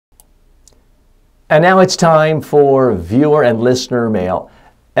And now it's time for viewer and listener mail.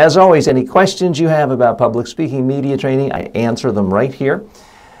 As always, any questions you have about public speaking media training, I answer them right here.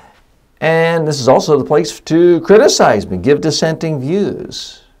 And this is also the place to criticize me, give dissenting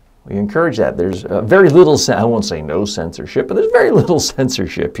views. We encourage that. There's very little, I won't say no censorship, but there's very little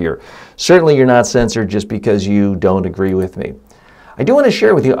censorship here. Certainly you're not censored just because you don't agree with me. I do want to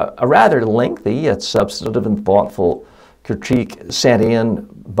share with you a rather lengthy yet substantive and thoughtful critique sent in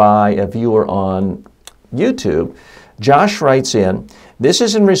by a viewer on YouTube. Josh writes in, this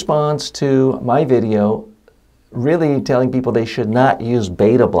is in response to my video really telling people they should not use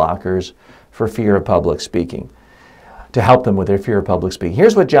beta blockers for fear of public speaking, to help them with their fear of public speaking.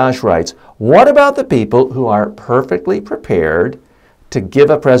 Here's what Josh writes. What about the people who are perfectly prepared to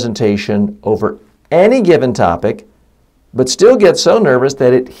give a presentation over any given topic, but still get so nervous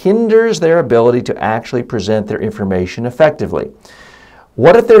that it hinders their ability to actually present their information effectively?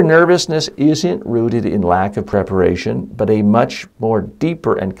 What if their nervousness isn't rooted in lack of preparation, but a much more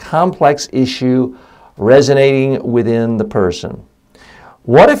deeper and complex issue resonating within the person?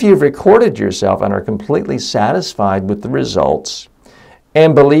 What if you've recorded yourself and are completely satisfied with the results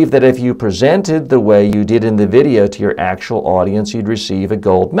and believe that if you presented the way you did in the video to your actual audience, you'd receive a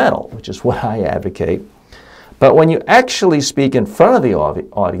gold medal, which is what I advocate. But when you actually speak in front of the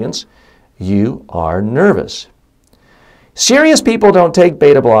audience, you are nervous. Serious people don't take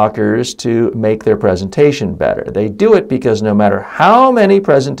beta blockers to make their presentation better. They do it because no matter how many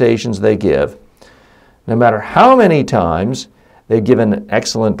presentations they give, no matter how many times they've given an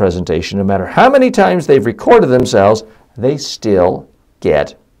excellent presentation, no matter how many times they've recorded themselves, they still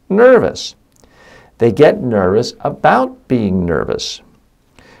get nervous. They get nervous about being nervous.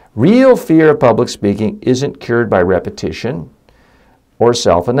 Real fear of public speaking isn't cured by repetition or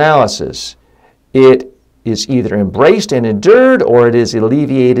self-analysis. It is either embraced and endured, or it is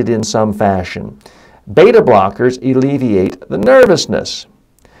alleviated in some fashion. Beta blockers alleviate the nervousness.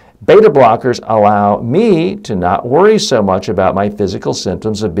 Beta blockers allow me to not worry so much about my physical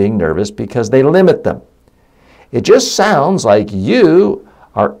symptoms of being nervous because they limit them. It just sounds like you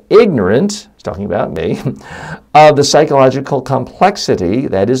are ignorant, he's talking about me, of the psychological complexity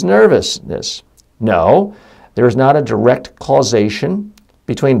that is nervousness. No, there is not a direct causation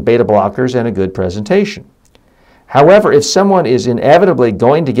between beta blockers and a good presentation. However, if someone is inevitably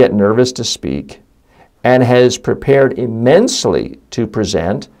going to get nervous to speak and has prepared immensely to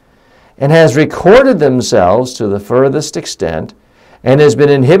present and has recorded themselves to the furthest extent and has been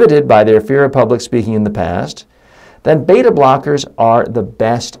inhibited by their fear of public speaking in the past, then beta blockers are the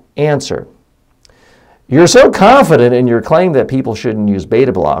best answer. You're so confident in your claim that people shouldn't use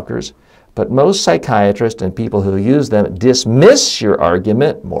beta blockers, but most psychiatrists and people who use them dismiss your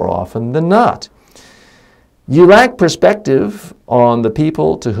argument more often than not. You lack perspective on the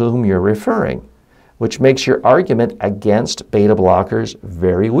people to whom you're referring, which makes your argument against beta blockers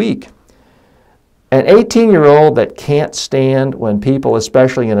very weak. An 18-year-old that can't stand when people,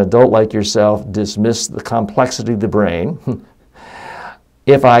 especially an adult like yourself, dismiss the complexity of the brain.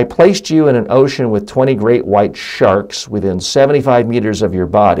 If I placed you in an ocean with 20 great white sharks within 75 meters of your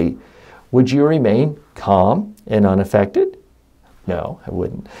body, would you remain calm and unaffected? No, I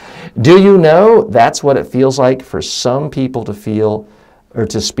wouldn't. Do you know that's what it feels like for some people to feel or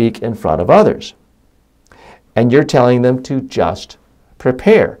to speak in front of others? And you're telling them to just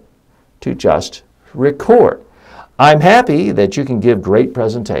prepare, to just record. I'm happy that you can give great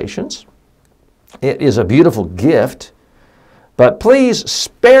presentations. It is a beautiful gift, but please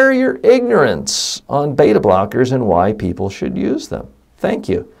spare your ignorance on beta blockers and why people should use them. Thank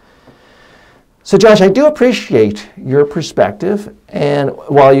you. So Josh, I do appreciate your perspective, and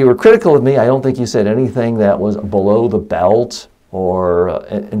while you were critical of me, I don't think you said anything that was below the belt or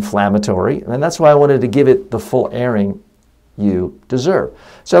inflammatory, and that's why I wanted to give it the full airing you deserve.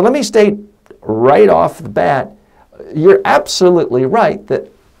 So let me state right off the bat, you're absolutely right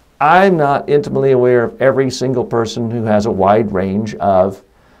that I'm not intimately aware of every single person who has a wide range of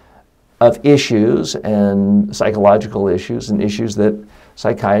issues and psychological issues and issues that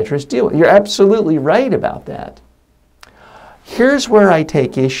psychiatrists deal with. You're absolutely right about that. Here's where I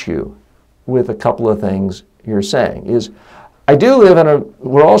take issue with a couple of things you're saying is, I do live in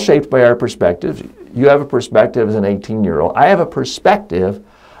we're all shaped by our perspectives. You have a perspective as an 18-year-old. I have a perspective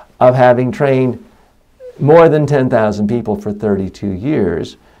of having trained more than 10,000 people for 32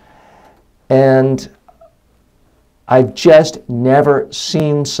 years. And I've just never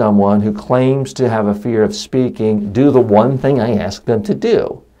seen someone who claims to have a fear of speaking do the one thing I ask them to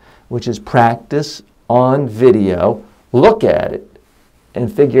do, which is practice on video, look at it,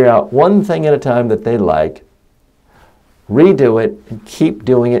 and figure out one thing at a time that they like, redo it, and keep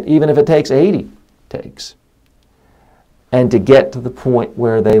doing it, even if it takes 80 takes and to get to the point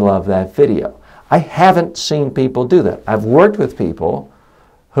where they love that video. I haven't seen people do that. I've worked with people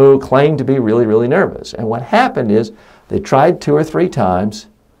who claim to be really, really nervous. And what happened is they tried 2 or 3 times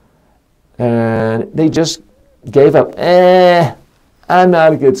and they just gave up. I'm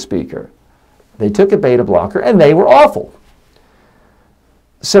not a good speaker. They took a beta blocker and they were awful.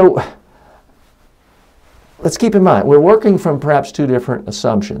 So let's keep in mind, we're working from perhaps 2 different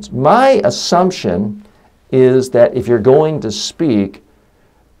assumptions. My assumption is that if you're going to speak,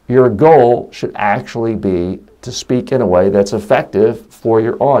 your goal should actually be to speak in a way that's effective for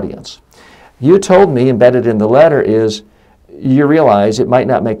your audience. You told me, embedded in the letter, is you realize it might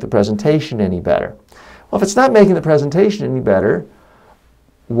not make the presentation any better. Well, if it's not making the presentation any better,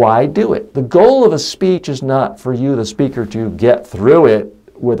 why do it? The goal of a speech is not for you, the speaker, to get through it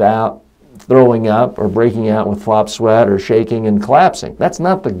without throwing up or breaking out with flop sweat or shaking and collapsing. That's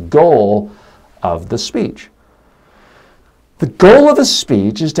not the goal of the speech. The goal of a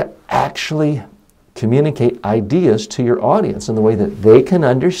speech is to actually communicate ideas to your audience in the way that they can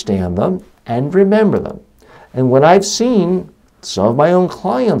understand them and remember them. And when I've seen some of my own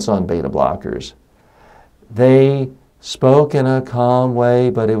clients on beta blockers, they spoke in a calm way,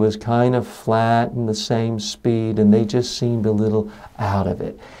 but it was kind of flat and the same speed, and they just seemed a little out of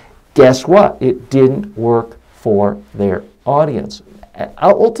it. Guess what? It didn't work for their audience.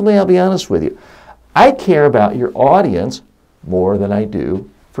 Ultimately, I'll be honest with you. I care about your audience more than I do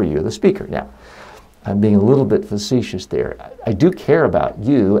for you, the speaker. Now, I'm being a little bit facetious there. I do care about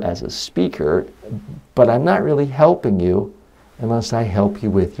you as a speaker, but I'm not really helping you unless I help you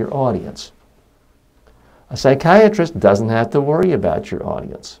with your audience. A psychiatrist doesn't have to worry about your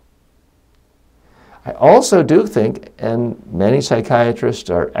audience. I also do think, and many psychiatrists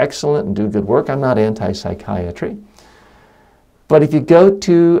are excellent and do good work, I'm not anti-psychiatry, but if you go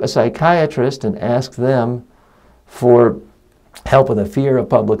to a psychiatrist and ask them for help with a fear of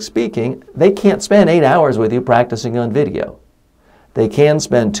public speaking, they can't spend 8 hours with you practicing on video. They can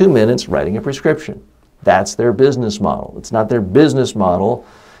spend 2 minutes writing a prescription. That's their business model. It's not their business model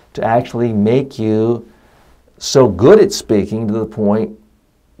to actually make you so good at speaking to the point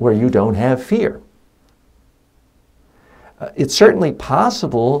where you don't have fear. It's certainly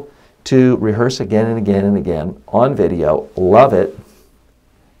possible to rehearse again and again and again on video, love it,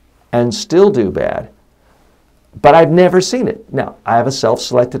 and still do bad. But I've never seen it. Now, I have a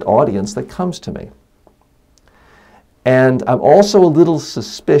self-selected audience that comes to me. And I'm also a little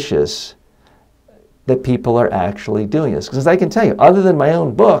suspicious that people are actually doing this. Because I can tell you, other than my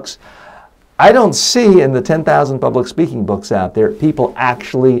own books, I don't see in the 10,000 public speaking books out there people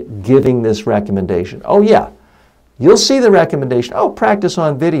actually giving this recommendation. Oh yeah, you'll see the recommendation, oh, practice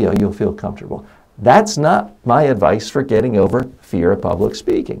on video, you'll feel comfortable. That's not my advice for getting over fear of public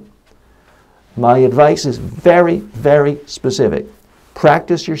speaking. My advice is very, very specific.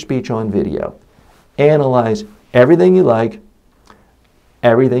 Practice your speech on video. Analyze everything you like,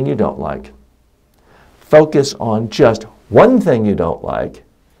 everything you don't like. Focus on just one thing you don't like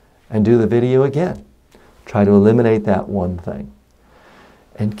and do the video again. Try to eliminate that one thing.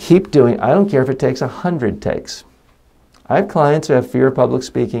 And keep doing, I don't care if it takes 100 takes. I have clients who have fear of public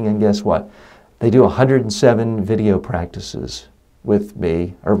speaking, and guess what? They do 107 video practices with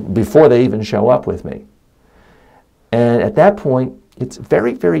me, or before they even show up with me. And at that point, it's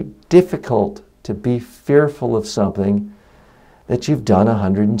very, very difficult to be fearful of something that you've done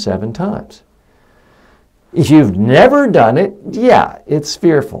 107 times. If you've never done it, yeah, it's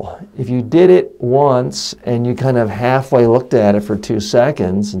fearful. If you did it once and you kind of halfway looked at it for 2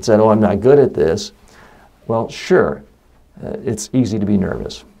 seconds and said, oh, I'm not good at this, well, sure, it's easy to be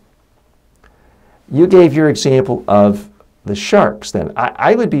nervous. You gave your example of the sharks then.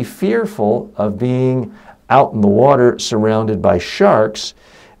 I would be fearful of being out in the water surrounded by sharks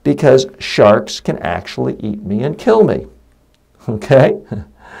because sharks can actually eat me and kill me. Okay?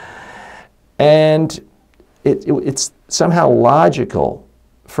 And it's somehow logical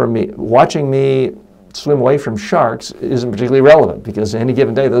for me. Watching me swim away from sharks isn't particularly relevant because any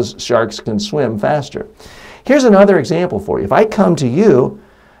given day those sharks can swim faster. Here's another example for you. If I come to you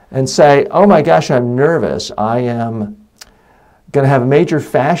and say, oh my gosh, I'm nervous. I am going to have a major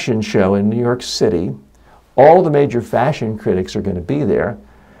fashion show in New York City. All the major fashion critics are going to be there.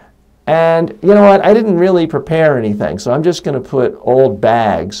 And you know what? I didn't really prepare anything, so I'm just going to put old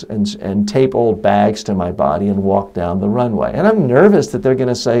bags and tape old bags to my body and walk down the runway. And I'm nervous that they're going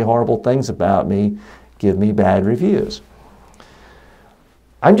to say horrible things about me, give me bad reviews.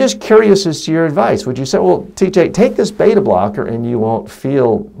 I'm just curious as to your advice. Would you say, well, TJ, take this beta blocker and you won't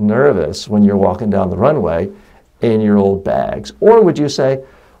feel nervous when you're walking down the runway in your old bags? Or would you say,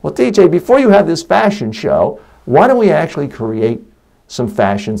 well, DJ, before you have this fashion show, why don't we actually create some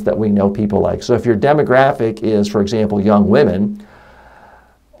fashions that we know people like? So if your demographic is, for example, young women,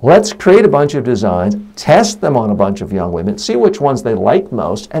 let's create a bunch of designs, test them on a bunch of young women, see which ones they like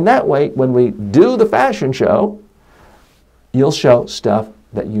most, and that way, when we do the fashion show, you'll show stuff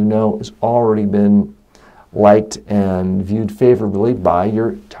that you know has already been liked and viewed favorably by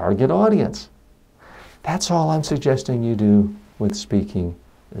your target audience. That's all I'm suggesting you do with speaking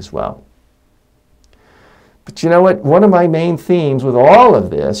as well. But you know what? One of my main themes with all of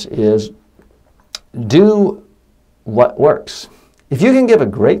this is do what works. If you can give a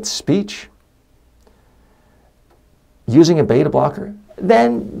great speech using a beta blocker,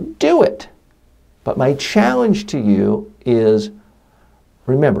 then do it. But my challenge to you is,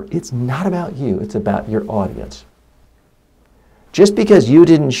 remember, it's not about you, it's about your audience. Just because you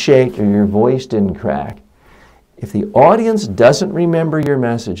didn't shake or your voice didn't crack, if the audience doesn't remember your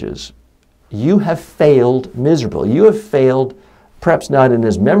messages, you have failed miserably. You have failed, perhaps not in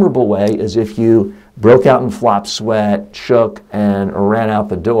as memorable way as if you broke out in flop sweat, shook, and ran out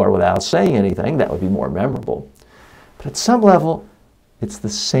the door without saying anything. That would be more memorable. But at some level, it's the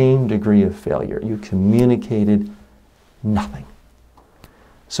same degree of failure. You communicated nothing.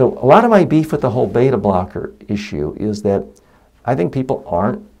 So a lot of my beef with the whole beta blocker issue is that I think people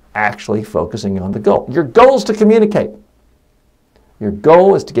aren't actually focusing on the goal. Your goal is to communicate. Your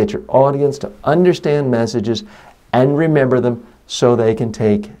goal is to get your audience to understand messages and remember them so they can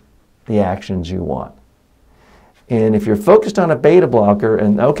take the actions you want. And if you're focused on a beta blocker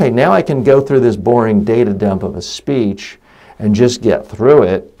and, okay, now I can go through this boring data dump of a speech and just get through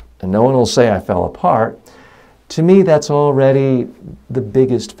it, and no one will say I fell apart, to me that's already the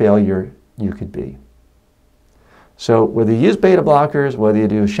biggest failure you could be. So whether you use beta blockers, whether you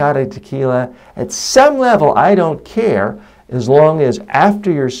do a shot of tequila, at some level I don't care, as long as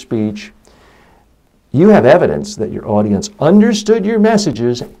after your speech you have evidence that your audience understood your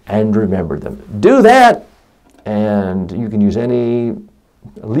messages and remembered them. Do that, and you can use any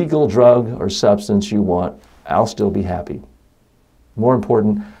legal drug or substance you want. I'll still be happy. More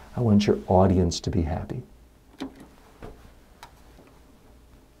important, I want your audience to be happy.